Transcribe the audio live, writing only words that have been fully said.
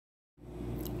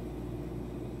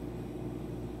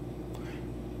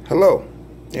Hello,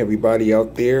 everybody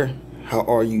out there. How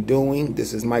are you doing?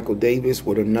 This is Michael Davis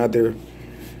with another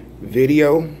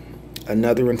video,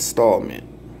 another installment.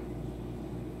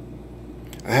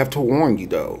 I have to warn you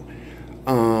though,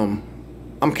 I'm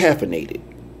caffeinated.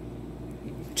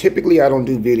 Typically, I don't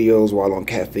do videos while on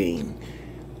caffeine,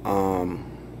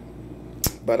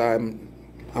 but I'm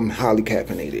highly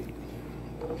caffeinated.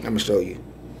 I'm gonna show you.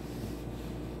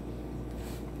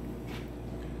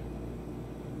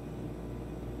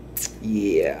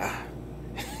 Yeah,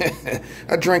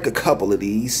 I drank a couple of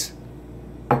these.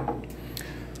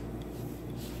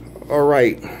 All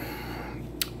right,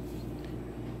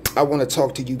 I want to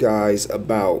talk to you guys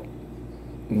about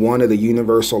one of the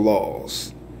universal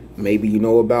laws. Maybe you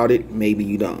know about it, maybe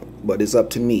you don't, but it's up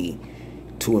to me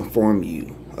to inform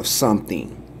you of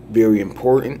something very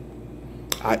important.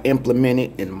 I implement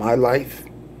it in my life,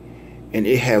 and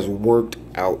it has worked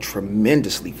out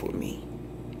tremendously for me.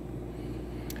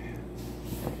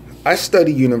 I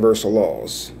study universal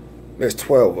laws. There's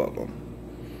 12 of them.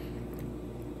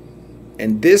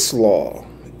 And this law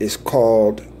is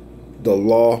called the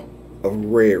law of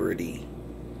rarity.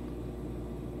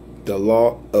 The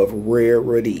law of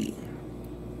rarity.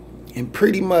 And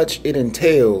pretty much it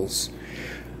entails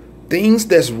things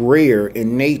that's rare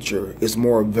in nature is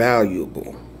more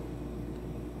valuable.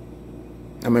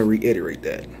 I'm going to reiterate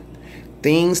that.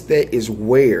 Things that is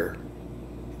rare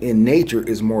in nature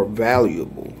is more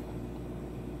valuable.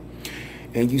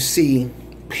 And you see,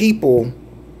 people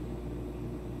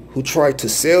who try to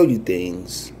sell you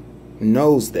things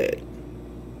knows that.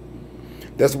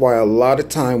 That's why a lot of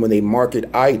time when they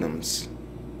market items,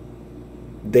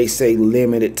 they say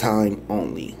limited time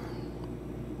only.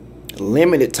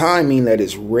 Limited time means that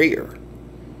it's rare.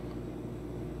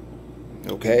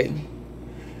 Okay?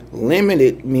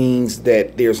 Limited means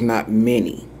that there's not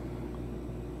many.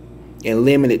 And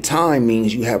limited time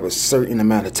means you have a certain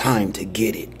amount of time to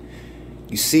get it.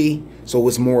 You see? So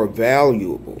it's more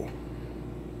valuable.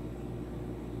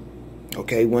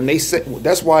 Okay? When they say,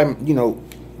 that's why,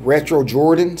 retro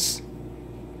Jordans,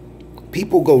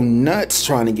 people go nuts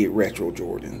trying to get retro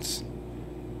Jordans.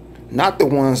 Not the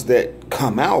ones that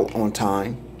come out on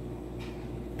time.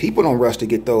 People don't rush to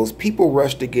get those. People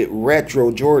rush to get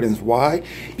retro Jordans. Why?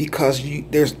 Because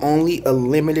there's only a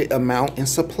limited amount in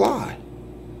supply.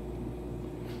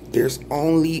 There's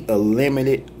only a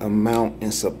limited amount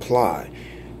in supply.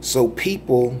 So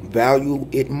people value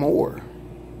it more.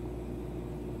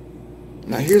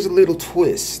 Now here's a little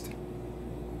twist.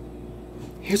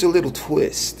 Here's a little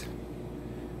twist.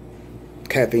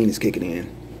 Caffeine is kicking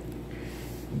in.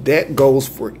 That goes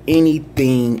for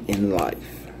anything in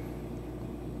life.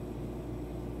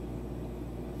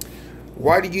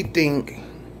 Why do you think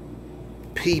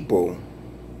people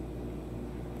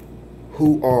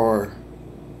who are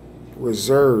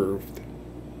reserved,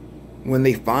 when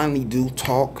they finally do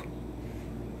talk,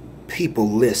 people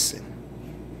listen?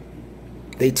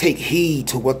 They take heed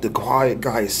to what the quiet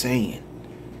guy is saying.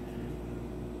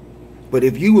 But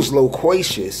if you was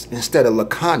loquacious instead of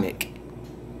laconic,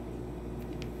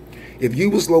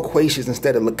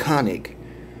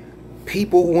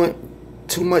 people wouldn't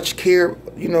too much care,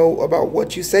 about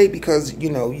what you say because,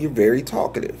 you're very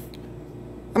talkative.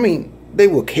 I mean, they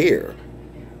will care,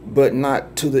 but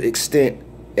not to the extent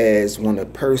as when a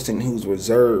person who's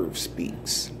reserved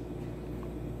speaks.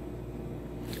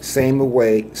 Same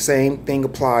thing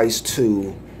applies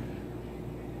to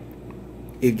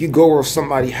if you go over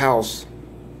somebody's house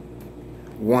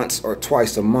once or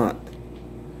twice a month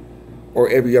or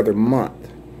every other month,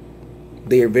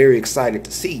 they are very excited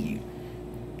to see you.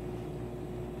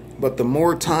 But the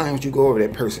more times you go over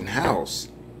that person's house,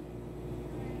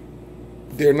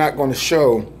 they're not going to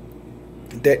show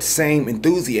that same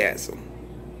enthusiasm.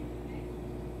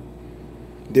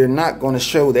 They're not going to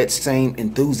show that same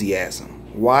enthusiasm.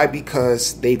 Why?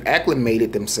 Because they've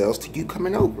acclimated themselves to you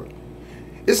coming over.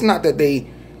 It's not that they,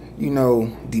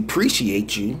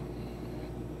 depreciate you.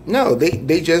 No,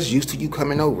 they just used to you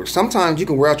coming over. Sometimes you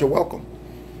can wear out your welcome.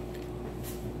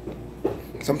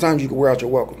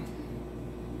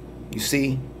 You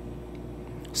see?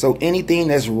 So anything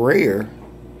that's rare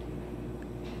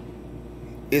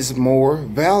is more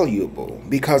valuable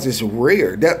because it's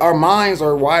rare. That our minds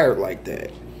are wired like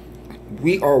that.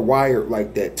 We are wired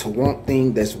like that to want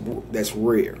things that's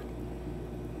rare.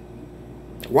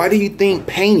 Why do you think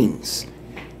paintings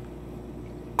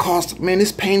cost? Man,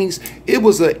 this paintings, it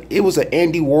was an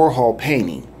Andy Warhol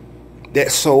painting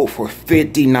that sold for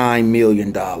 $59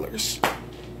 million.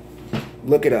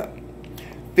 Look it up.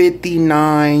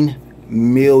 $59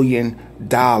 million.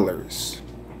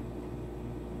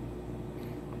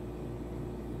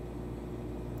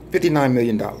 $59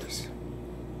 million.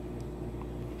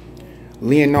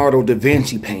 Leonardo da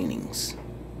Vinci paintings,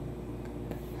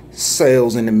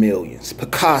 sales in the millions.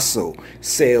 Picasso,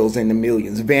 sales in the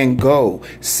millions. Van Gogh,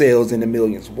 sales in the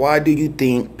millions. Why do you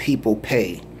think people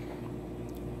pay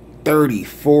 $30,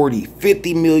 $40,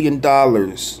 $50 million,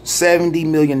 $70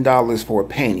 million for a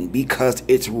painting? Because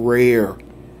it's rare.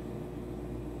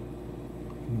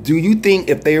 Do you think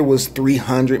if there was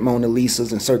 300 Mona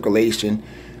Lisas in circulation,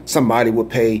 somebody would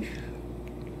pay?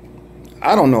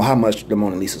 I don't know how much the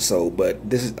Mona Lisa sold, but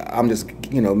I'm just,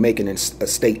 making a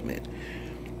statement.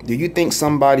 Do you think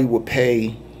somebody would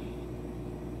pay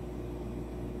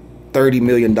 $30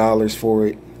 million for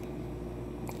it?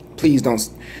 Please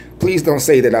don't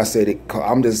say that I said it.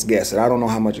 I'm just guessing. I don't know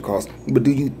how much it costs. But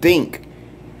do you think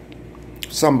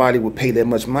somebody would pay that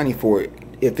much money for it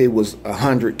if it was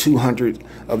 100, 200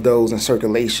 of those in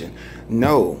circulation?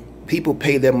 No. People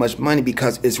pay that much money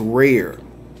because it's rare.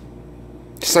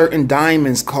 Certain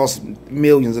diamonds cost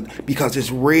millions because it's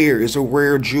rare. It's a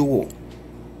rare jewel.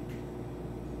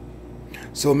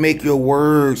 So make your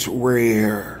words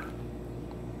rare.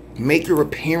 Make your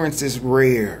appearances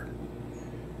rare.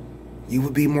 You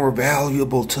would be more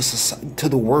valuable to society, to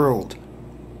the world.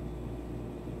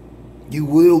 You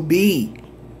will be.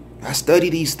 I study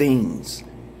these things.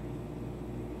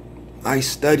 I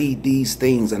study these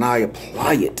things and I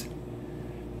apply it.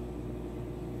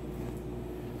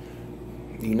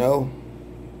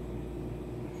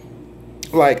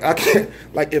 Like I can't,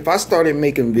 like if I started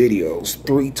making videos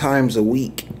 3 times a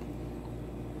week,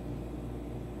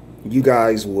 you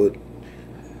guys would,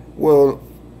 well,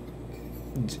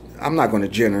 I'm not going to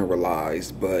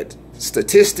generalize, but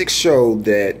statistics show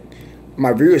that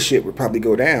my viewership would probably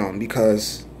go down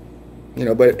because,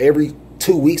 but every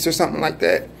 2 weeks or something like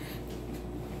that,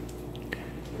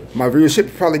 my viewership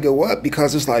would probably go up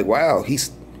because it's like, wow,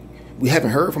 we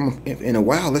haven't heard from him in a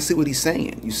while. Let's see what he's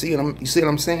saying. You see what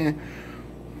I'm saying?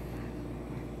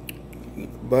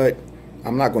 But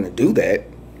I'm not going to do that.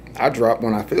 I drop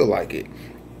when I feel like it.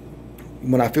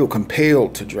 When I feel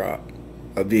compelled to drop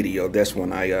a video, that's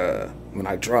when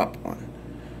I drop one.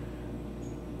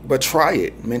 But try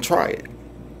it, man. Try it.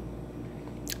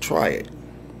 Try it.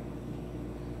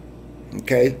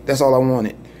 Okay, that's all I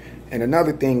wanted. And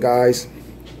another thing, guys,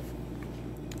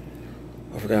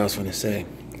 I forgot what I was going to say.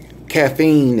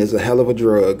 Caffeine is a hell of a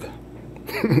drug.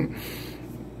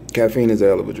 Caffeine is a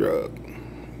hell of a drug.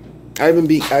 I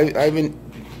even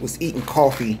was eating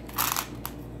coffee,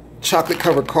 chocolate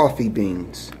covered coffee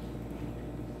beans.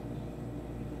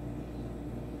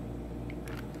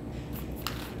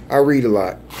 I read a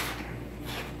lot.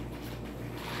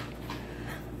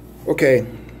 Okay.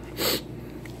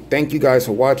 Thank you guys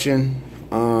for watching.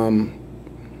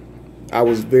 I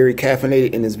was very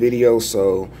caffeinated in this video,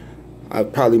 so I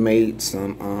probably made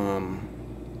some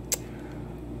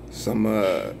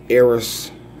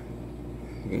errors.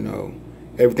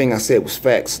 Everything I said was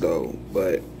facts though,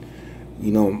 but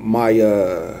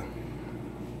my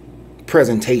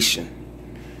presentation,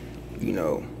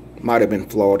 might have been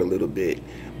flawed a little bit.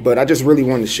 But I just really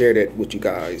wanted to share that with you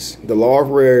guys. The law of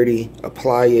rarity,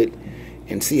 apply it,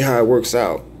 and see how it works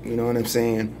out. You know what I'm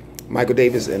saying? Michael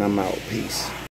Davis, and I'm out. Peace.